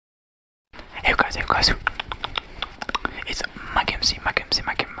guys. It's Maggie MC. My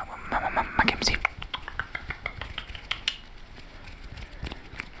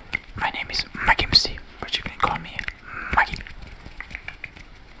name is Maggie MC, but you can call me Maggie.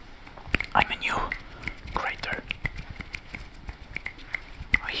 I'm a new creator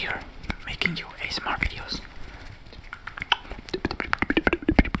here, making you ASMR videos.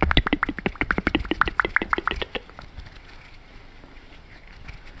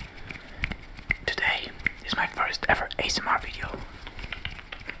 Today is my first ever ASMR video,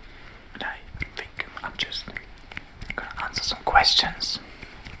 and I think I'm just gonna answer some questions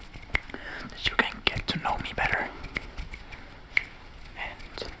that you can get to know me better.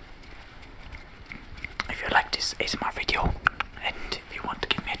 And if you like this ASMR video and if you want to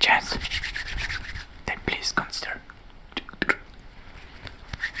give me a chance, then please consider.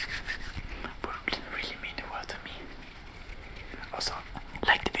 Would really mean the world to me. Also,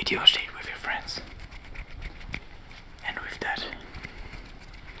 like the video, share it with your friends. And with that,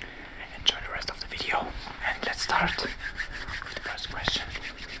 enjoy the rest of the video, and let's start with the first question.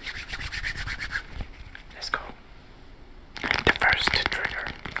 Let's go. The first trigger,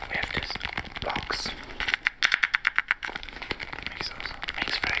 we have this box.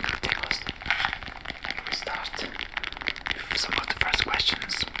 Makes very good tingles. And we start with some of the first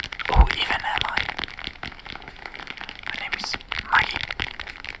questions. Who even am I? My name is Maggie.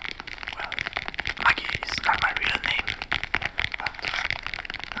 Well, Maggie is not my real name, but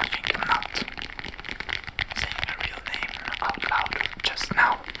I think I'm not saying my real name out loud just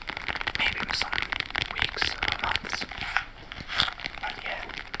now. Maybe in some weeks or months. But yeah.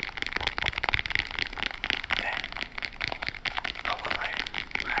 Then, how old am I?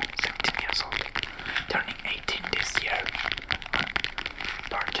 I'm 17 years old. Turning 18 this year on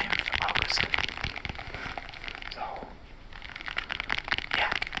 13th August. So,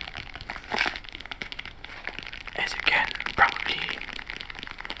 yeah. As you can probably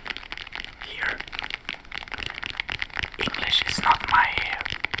hear, English is not my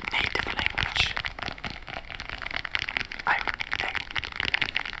native language.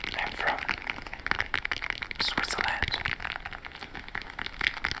 I'm from Switzerland.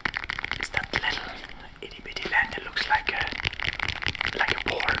 It's that little itty bitty land that looks like a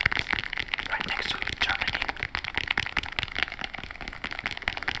war right next to Germany.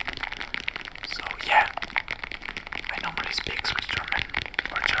 So yeah, I normally speak Swiss German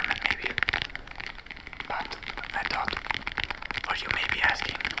or German maybe. But I thought, or you may be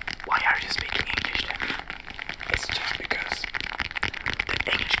asking, why are you speaking English then? It's just because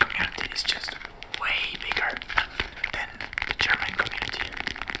the English community is just way bigger than the German community.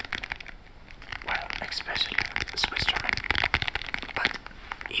 Well, especially the Swiss German. But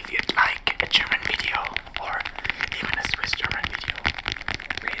if you'd like a German video or even a Swiss German video,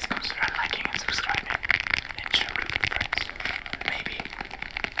 please consider liking and subscribing and share it with friends. Maybe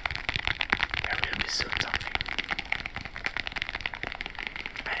there will be soon something.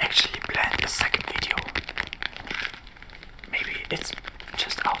 I actually planned a second video. Maybe it's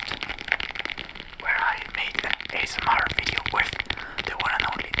just out, where I made an ASMR video with the one and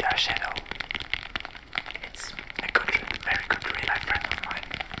only Dark Shadow. It's a very good real life friend of mine.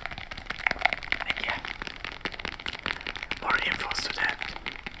 And yeah, more infos to that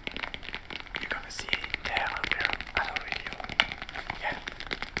you're gonna see in the other video. Yeah.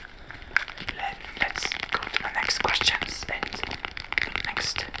 Let's go to my next questions and the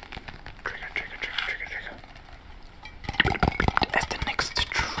next trigger. As the next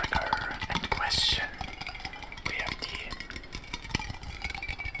trigger and question, we have the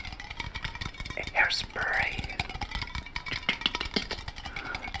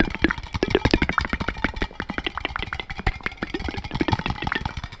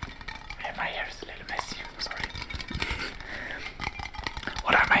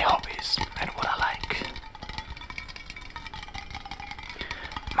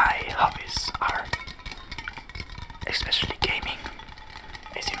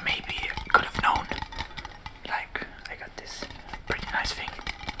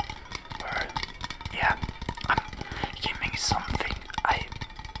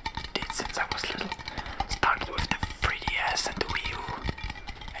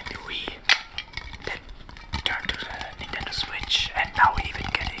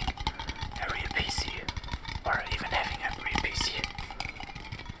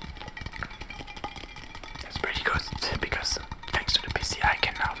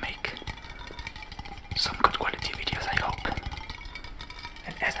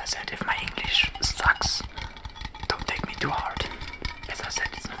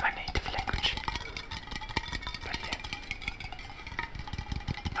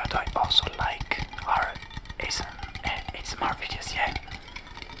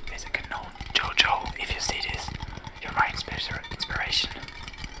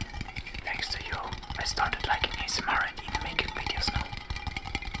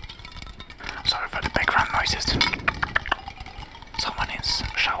Sorry for the background noises. Someone is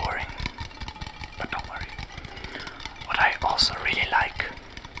showering, but don't worry. What I also really like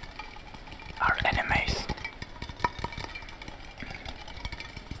are animes.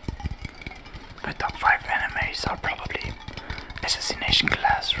 My top 5 animes are probably Assassination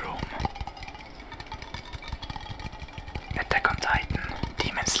Classroom, Attack on Titan,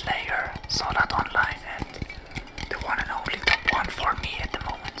 Demon Slayer, Sword Art Online, and the one and only top 1 for me at the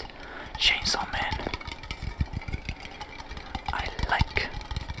moment, Chainsaw Man.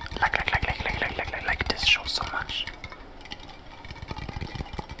 I like this show so much.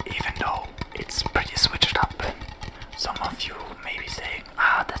 Even though it's pretty switched up. Some of you may be saying,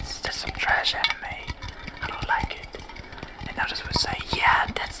 that's some trash anime, I don't like it. And others will say, yeah,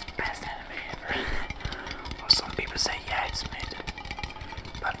 that's the best anime ever. Or some people say, yeah, it's mid.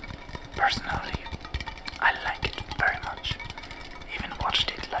 But personally, I like it very much. Even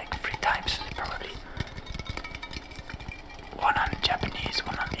watched it like 3 times probably. One on Japanese,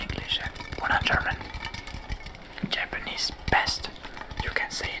 one on English, and one on German. Japanese best, you can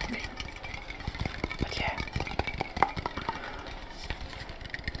say anything. But yeah.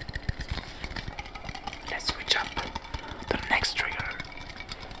 Let's switch up to the next trigger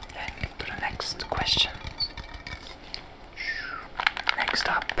and to the next question. Next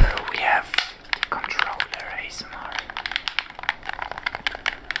up we have the controller ASMR.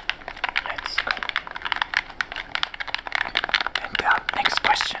 Let's go. And the next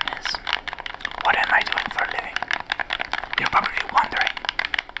question is, what am I doing for a living? You're probably wondering,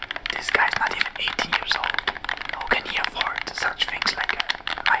 this guy's not even 18 years old. How can he afford such things like a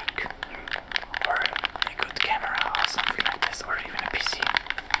mic or a good camera or something like this, or even a PC?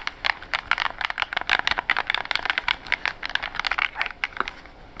 Like,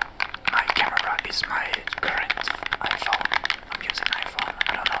 my camera is my current iPhone. I'm using an iPhone.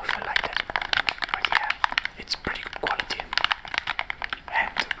 I don't know if I like that, but yeah, it's pretty good quality.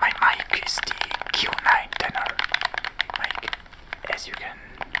 And my mic is the Q9 tenor mic. As you can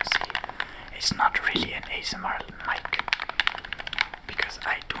see, it's not really an ASMR mic because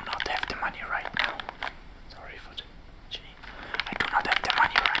I do not have the money right now. Sorry for the G. I do not have the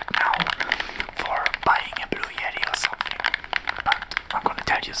money right now for buying a Blue Yeti or something. But I'm gonna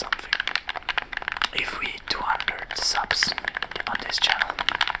tell you something. If we hit 200 subs on this channel,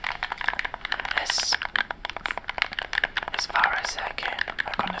 as far as I can,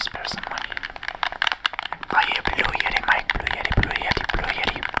 I'm gonna spare some money and buy a Blue Yeti mic. Blue Yeti, Blue Yeti, Blue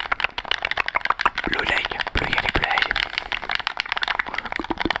Yeti, Blue Yeti, Blue Yeti, Blue Yeti.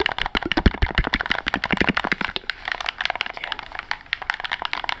 Yeah.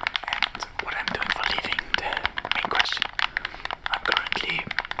 And what I'm doing for living, the main question. I'm currently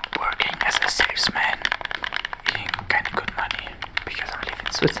working as a salesman, getting kinda good money because I live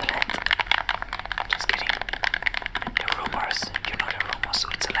in Switzerland. Just kidding. The rumors, you know the rumors,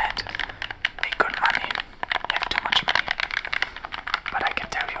 Switzerland, make good money, have too much money. But I can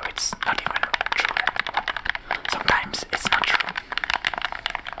tell you it's not even true. Sometimes it's not true.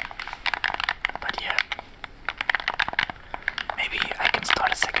 But yeah. Maybe I can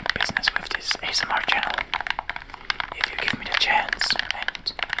start a second business with this ASMR channel. If you give me the chance,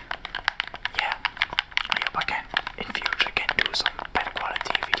 and yeah, I hope I can in future can do some better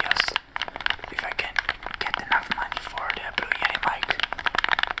quality videos if I can get enough money for the Blue Yeti mic,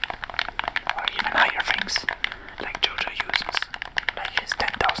 or even higher things like Jojo uses, like his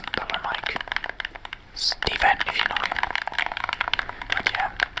 $10,000 mic. Steven, if you know him. But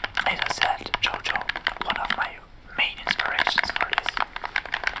yeah, as I said, Jojo, one of my main inspirations for this.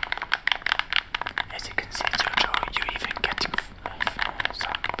 As you can see, Jojo, you even getting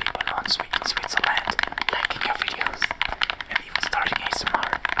some people in Switzerland liking your videos and even starting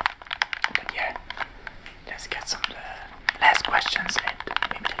ASMR. But yeah, let's get some last questions and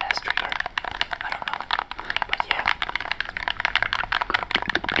maybe the last trigger. I don't know. But yeah.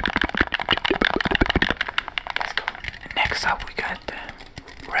 Let's go. And next up we got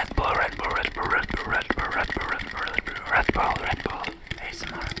Redbull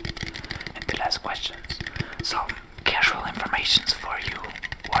ASMR. And the last questions. Some casual informations for you.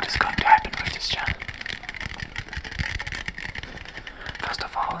 What is going to happen with this channel? First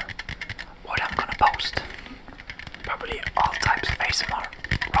of all, what I'm gonna post. Probably all types of ASMR.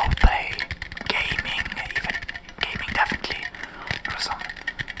 Roleplay, gaming, even gaming definitely. Or some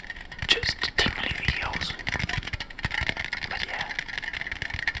just tingly videos. But yeah.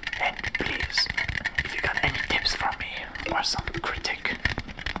 And please, if you got any tips for me or some critique,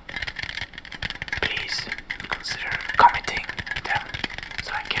 please consider commenting them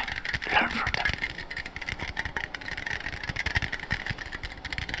so I can learn from them.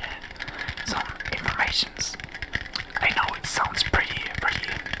 Yeah. Some expectations. I know it sounds pretty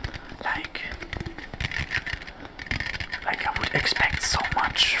like I would expect so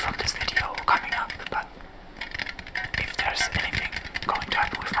much from this video coming up, but if there's anything going to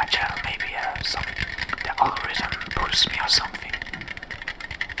happen with my channel, maybe the algorithm pulls me or something.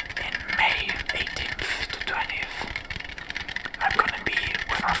 In May 18th to 20th, I'm gonna be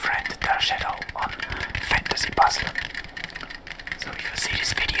with my friend Dark Shadow on Fantasy Puzzle. So if you see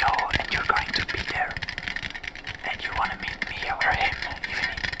this video and you're going to be there, and you wanna meet me or him, even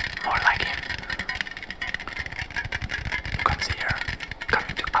more like him, consider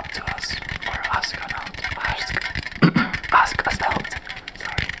coming up to us or ask us out.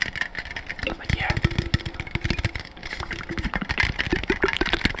 Sorry, but yeah.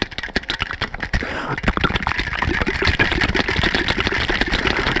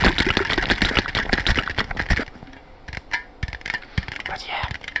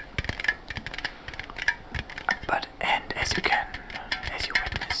 And as you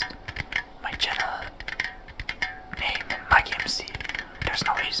witnessed, my channel name, Mikey MC, there's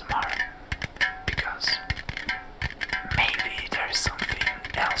no ASMR, because maybe there's something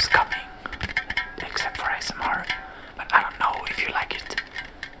else coming, except for ASMR, but I don't know if you like it.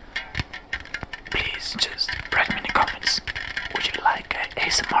 Please just write me in the comments, would you like an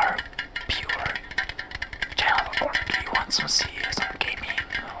ASMR pure channel, or do you want to see some gaming,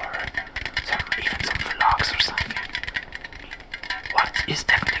 or even some vlogs or something? What is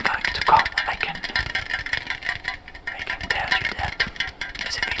definitely going to come, I can tell you that.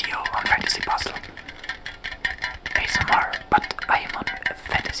 There's a video on Fantasy Puzzle ASMR, but I am on a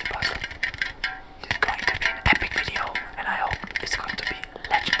Fantasy Puzzle. It's going to be an epic video, and I hope it's going to be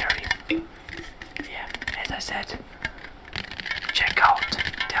legendary. Yeah, as I said, check out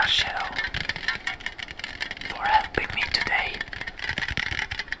Dark Shadow for helping me today.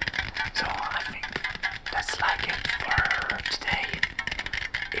 So I think that's like it for today.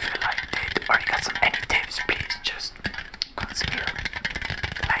 If you liked it or you got any tips, please just consider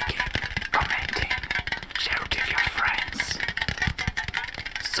liking, commenting, share it with your friends,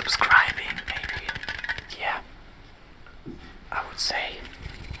 subscribing maybe. Yeah, I would say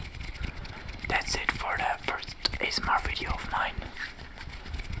that's it for the first ASMR video of mine.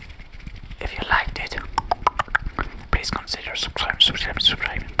 If you liked it, please consider subscribe.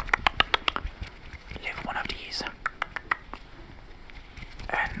 Leave one of these.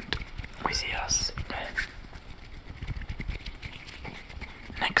 And we see us in the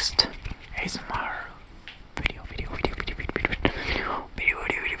next ASMR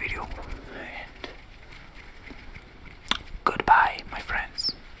video. And goodbye, my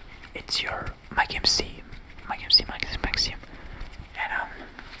friends. It's your Mike MC.